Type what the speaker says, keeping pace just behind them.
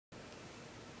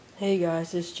Hey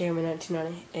guys, this is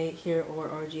Chairman1998 here, or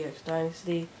RGX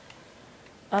Dynasty.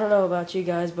 I don't know about you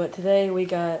guys, but today we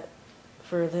got,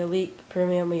 for the Elite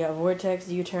Premium, we got Vortex,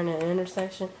 U-Turn, and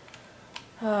Intersection.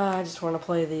 I just want to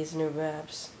play these new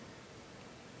maps.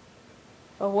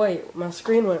 Oh wait, my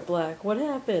screen went black. What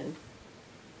happened?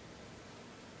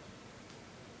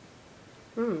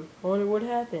 I wonder what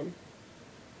happened.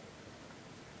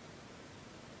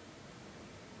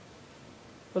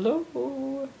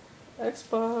 Hello?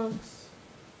 Xbox.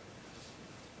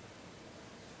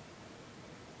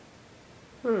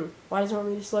 Why does it want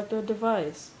me to select a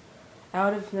device?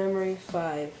 Out of memory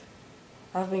 5.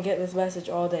 I've been getting this message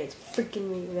all day. It's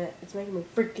freaking me mad. It's making me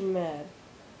freaking mad.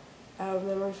 Out of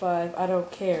memory 5. I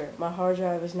don't care. My hard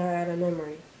drive is not out of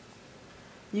memory.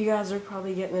 You guys are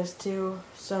probably getting this too.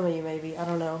 Some of you maybe. I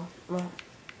don't know.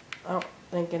 I don't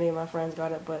think any of my friends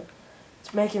got it, but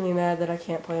it's making me mad that I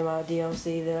can't play my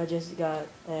DLC that I just got.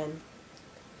 And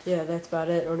yeah, that's about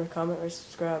it. Remember to comment or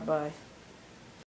subscribe. Bye.